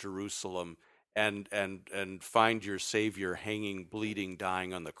outside of Jerusalem and find your Savior hanging, bleeding,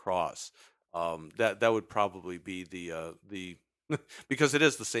 dying on the cross. That would probably be the because it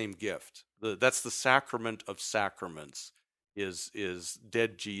is the same gift. That's the sacrament of sacraments. Is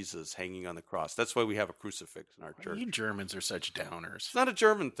dead Jesus hanging on the cross. That's why we have a crucifix in our church. You Germans are such downers. It's not a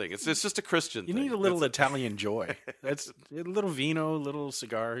German thing. It's just a Christian thing. You need a little Italian joy. That's a little vino, a little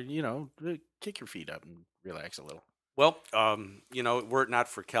cigar, kick your feet up and relax a little. Well, were it not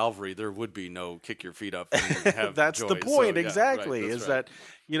for Calvary, there would be no kick your feet up and have That's joy. the point, So, yeah, exactly, right, is right.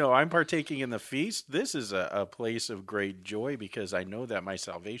 that, I'm partaking in the feast. This is a place of great joy because I know that my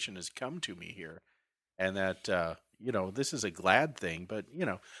salvation has come to me here and that, this is a glad thing, but,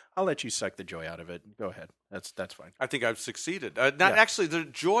 I'll let you suck the joy out of it. Go ahead. That's fine. I think I've succeeded. Actually, the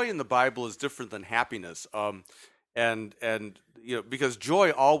joy in the Bible is different than happiness. Because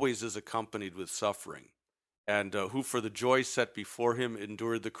joy always is accompanied with suffering. And who for the joy set before him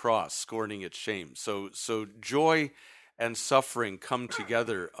endured the cross, scorning its shame. So joy and suffering come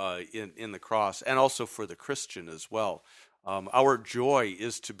together in the cross, and also for the Christian as well. Our joy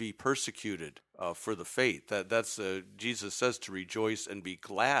is to be persecuted for the faith. That's Jesus says to rejoice and be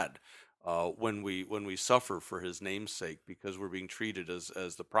glad when we suffer for his name's sake, because we're being treated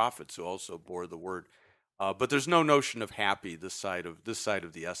as the prophets who also bore the word. But there's no notion of happy this side of the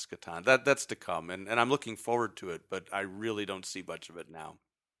eschaton. That's to come, and I'm looking forward to it. But I really don't see much of it now.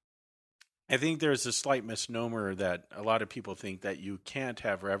 I think there's a slight misnomer that a lot of people think that you can't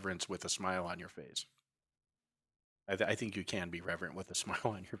have reverence with a smile on your face. I think you can be reverent with a smile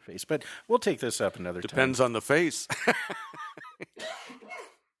on your face, but we'll take this up another time. Depends on the face.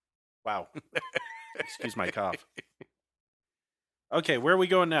 Wow. Excuse my cough. Okay, where are we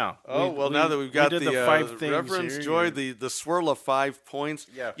going now? Now that we've got the 5 things reverence, here, joy, the swirl of 5 points.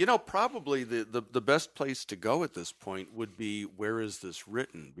 Yeah. Probably the best place to go at this point would be, where is this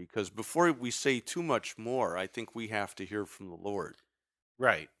written? Because before we say too much more, I think we have to hear from the Lord.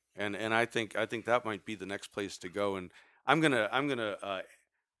 Right. And I think that might be the next place to go. And I'll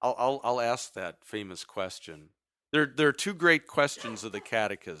ask that famous question. There are 2 great questions of the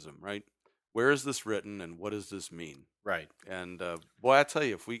Catechism, right? Where is this written, and what does this mean? Right. And boy, I tell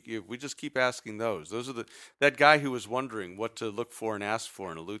you, if we just keep asking those are that guy who was wondering what to look for and ask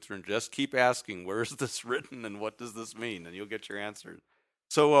for in a Lutheran, just keep asking, where is this written, and what does this mean, and you'll get your answers.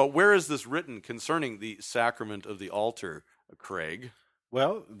 So where is this written concerning the sacrament of the altar, Craig?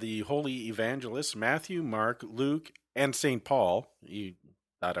 Well, the holy evangelists, Matthew, Mark, Luke, and St. Paul. You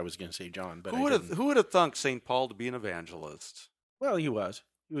thought I was going to say John, but who would have thunk St. Paul to be an evangelist? Well, he was.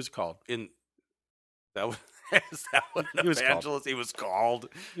 He was called. Is that what an evangelist? He was called.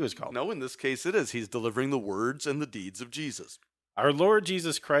 He was called. No, in this case it is. He's delivering the words and the deeds of Jesus. Our Lord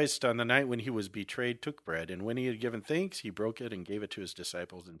Jesus Christ, on the night when he was betrayed, took bread, and when he had given thanks, he broke it and gave it to his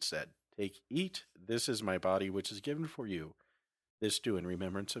disciples and said, "Take, eat, this is my body, which is given for you. This do in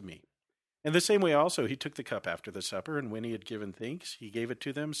remembrance of me." In the same way also he took the cup after the supper, and when he had given thanks, he gave it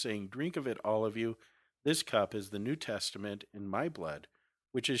to them, saying, "Drink of it, all of you. This cup is the New Testament in my blood,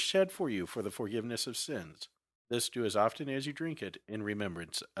 which is shed for you for the forgiveness of sins. This do as often as you drink it in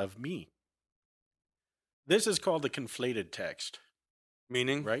remembrance of me." This is called the conflated text.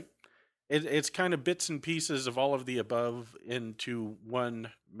 Meaning? Right? It's kind of bits and pieces of all of the above into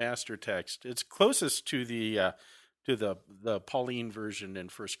one master text. It's closest to the Pauline version in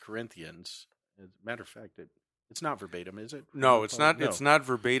 1 Corinthians, As a matter of fact, it's not verbatim, is it? No, it's not. No. It's not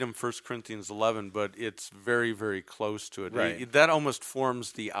verbatim 1 Corinthians 11, but it's very, very close to it. Right. That almost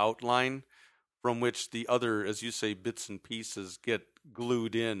forms the outline from which the other, as you say, bits and pieces get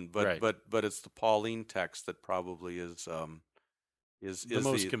glued in. But but it's the Pauline text that probably is the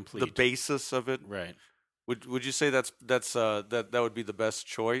most complete, the basis of it. Right. Would you say that would be the best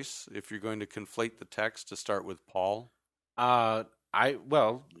choice if you're going to conflate the text to start with Paul?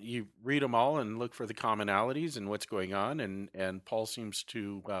 You read them all and look for the commonalities and what's going on, and Paul seems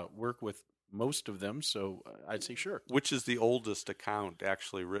to work with most of them, so I'd say sure. Which is the oldest account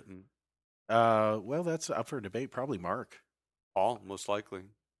actually written? That's up for debate. Probably Mark. Paul, most likely.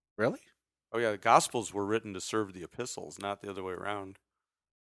 Really? Oh yeah, the Gospels were written to serve the epistles, not the other way around.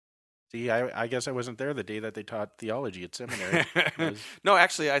 See, I guess I wasn't there the day that they taught theology at seminary. No,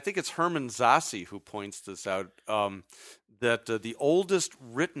 actually, I think it's Herman Zassi who points this out, that the oldest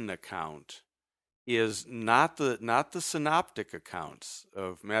written account is not the synoptic accounts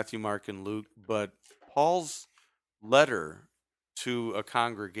of Matthew, Mark, and Luke, but Paul's letter to a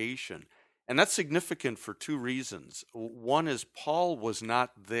congregation. And that's significant for two reasons. One is Paul was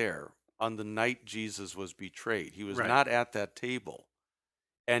not there on the night Jesus was betrayed. He was not at that table.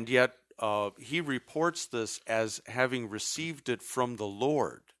 And yet he reports this as having received it from the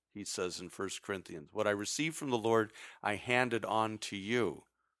Lord, he says in 1 Corinthians. What I received from the Lord, I handed on to you.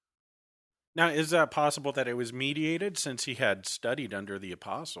 Now, is that possible that it was mediated since he had studied under the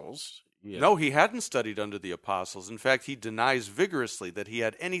apostles? Yeah. No, he hadn't studied under the apostles. In fact, he denies vigorously that he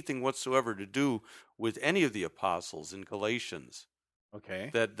had anything whatsoever to do with any of the apostles in Galatians. Okay.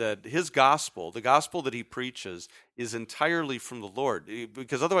 That his gospel, the gospel that he preaches, is entirely from the Lord,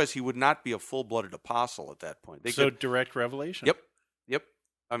 because otherwise he would not be a full-blooded apostle at that point. Direct revelation. Yep.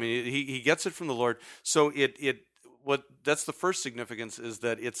 I mean, he gets it from the Lord. So that's the first significance, is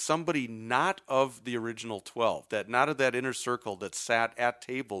that it's somebody not of the original 12, that not of that inner circle that sat at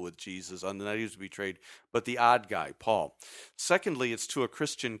table with Jesus on the night he was betrayed, but the odd guy, Paul. Secondly, it's to a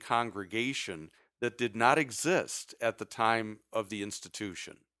Christian congregation that did not exist at the time of the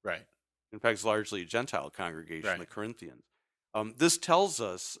institution. Right. In fact, it's largely a Gentile congregation, the Corinthians. This tells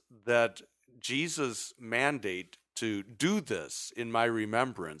us that Jesus' mandate to do this in my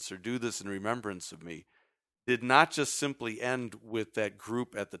remembrance, or do this in remembrance of me, did not just simply end with that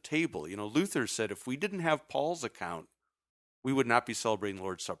group at the table. You know, Luther said if we didn't have Paul's account, we would not be celebrating the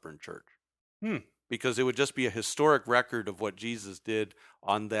Lord's Supper in church. Because it would just be a historic record of what Jesus did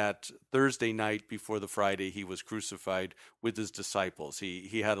on that Thursday night before the Friday he was crucified with his disciples.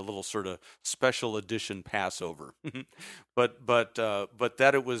 He had a little sort of special edition Passover, but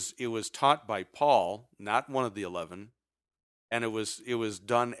that it was taught by Paul, not one of the 11, and it was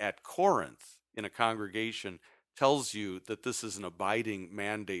done at Corinth in a congregation, tells you that this is an abiding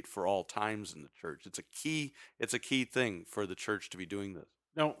mandate for all times in the church. It's a key thing for the church to be doing this.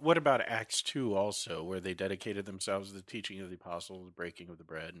 Now, what about Acts 2 also, where they dedicated themselves to the teaching of the apostles, the breaking of the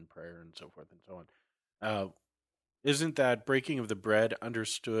bread and prayer and so forth and so on? Isn't that breaking of the bread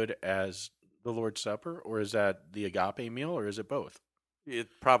understood as the Lord's Supper, or is that the agape meal, or is it both?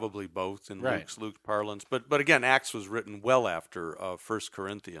 It probably both in Luke's parlance, but again, Acts was written well after 1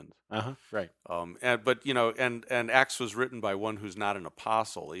 Corinthians. Right. And Acts was written by one who's not an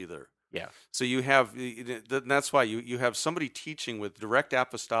apostle either. Yeah. So you have, that's why you have somebody teaching with direct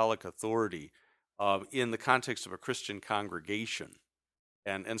apostolic authority in the context of a Christian congregation,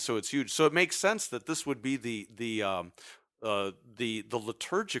 and so it's huge. So it makes sense that this would be the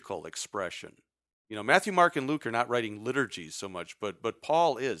liturgical expression. You know, Matthew, Mark, and Luke are not writing liturgies so much, but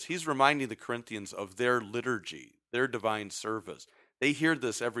Paul is. He's reminding the Corinthians of their liturgy, their divine service. They hear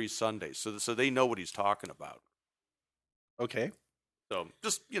this every Sunday, so they know what he's talking about. Okay. So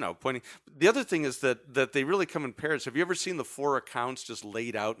just, pointing. The other thing is that they really come in pairs. Have you ever seen the four accounts just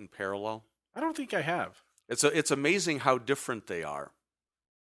laid out in parallel? I don't think I have. It's amazing how different they are,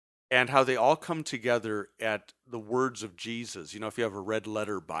 and how they all come together at the words of Jesus. You know, if you have a red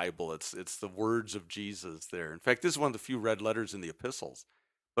letter Bible, it's the words of Jesus there. In fact, this is one of the few red letters in the epistles.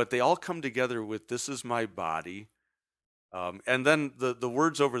 But they all come together with, "This is my body." And then the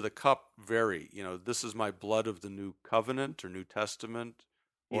words over the cup vary. You know, "This is my blood of the new covenant," or New Testament,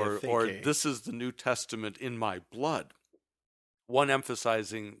 or "This is the New Testament in my blood." One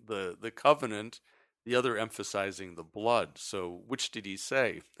emphasizing the covenant, the other emphasizing the blood. So which did he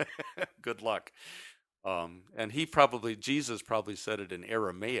say? Good luck. And Jesus probably said it in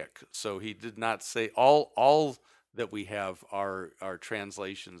Aramaic. So he did not say all that we have are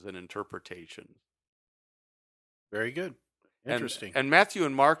translations and interpretations. Very good. Interesting. And Matthew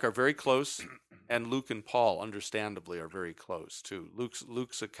and Mark are very close, and Luke and Paul, understandably, are very close too.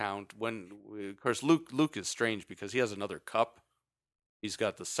 Luke's account, of course, Luke is strange because he has another cup. He's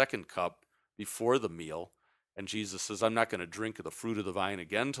got the second cup before the meal, and Jesus says, "I'm not going to drink of the fruit of the vine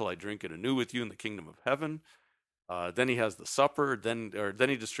again till I drink it anew with you in the kingdom of heaven." Then he has the supper. Then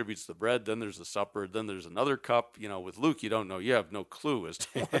he distributes the bread. Then there's the supper. Then there's another cup. With Luke, you don't know. You have no clue as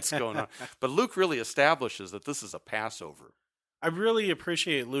to what's going on. But Luke really establishes that this is a Passover. I really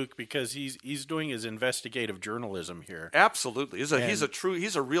appreciate Luke because he's doing his investigative journalism here. Absolutely,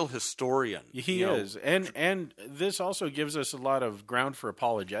 he's a real historian. He is, and this also gives us a lot of ground for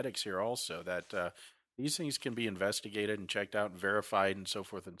apologetics here. Also, that these things can be investigated and checked out and verified and so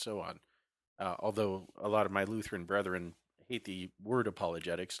forth and so on. Although a lot of my Lutheran brethren hate the word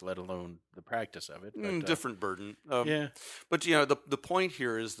apologetics, let alone the practice of it. But, different burden. Yeah. But the point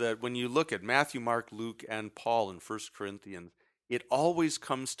here is that when you look at Matthew, Mark, Luke, and Paul in 1 Corinthians. It always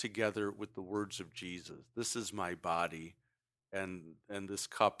comes together with the words of Jesus. This is my body, and this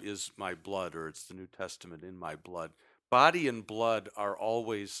cup is my blood, or it's the New Testament in my blood. Body and blood are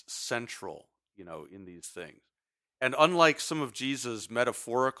always central, in these things. And unlike some of Jesus'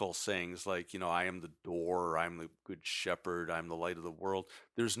 metaphorical sayings, like, I am the door, I'm the good shepherd, I'm the light of the world,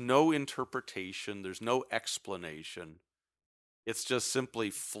 there's no interpretation, there's no explanation. It's just simply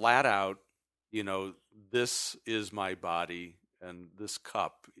flat out, this is my body, and this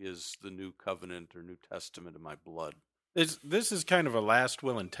cup is the new covenant or New Testament in my blood. This is kind of a last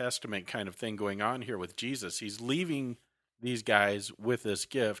will and testament kind of thing going on here with Jesus. He's leaving these guys with this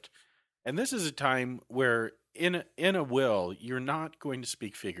gift. And this is a time where in a will, you're not going to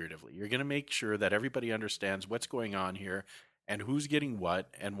speak figuratively. You're going to make sure that everybody understands what's going on here and who's getting what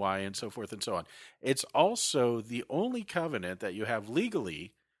and why and so forth and so on. It's also the only covenant that you have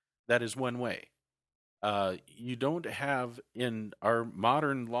legally that is one way. You don't have in our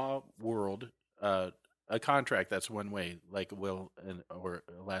modern law world a contract that's one way, like a will or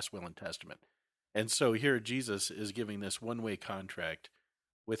a last will and testament. And so here Jesus is giving this one-way contract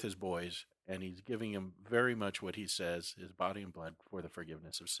with his boys, and he's giving them very much what he says, his body and blood for the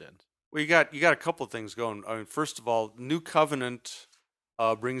forgiveness of sins. Well, you got a couple of things going. I mean, first of all, new covenant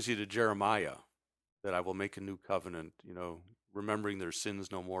brings you to Jeremiah, that I will make a new covenant, remembering their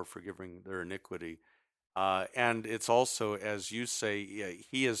sins no more, forgiving their iniquity. And it's also, as you say,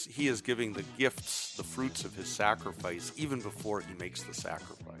 he is giving the gifts, the fruits of his sacrifice, even before he makes the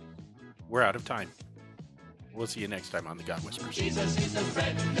sacrifice. We're out of time. We'll see you next time on The God Whisperers. Jesus is a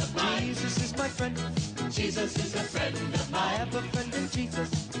friend of mine. Jesus is my friend. Jesus is a friend of mine. I have a friend in Jesus.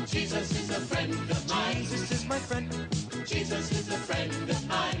 Jesus is a friend of mine. Jesus is my friend. Jesus is a friend of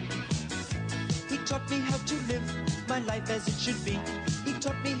mine. He taught me how to live my life as it should be. He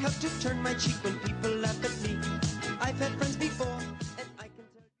taught me how to turn my cheek when people laugh at me.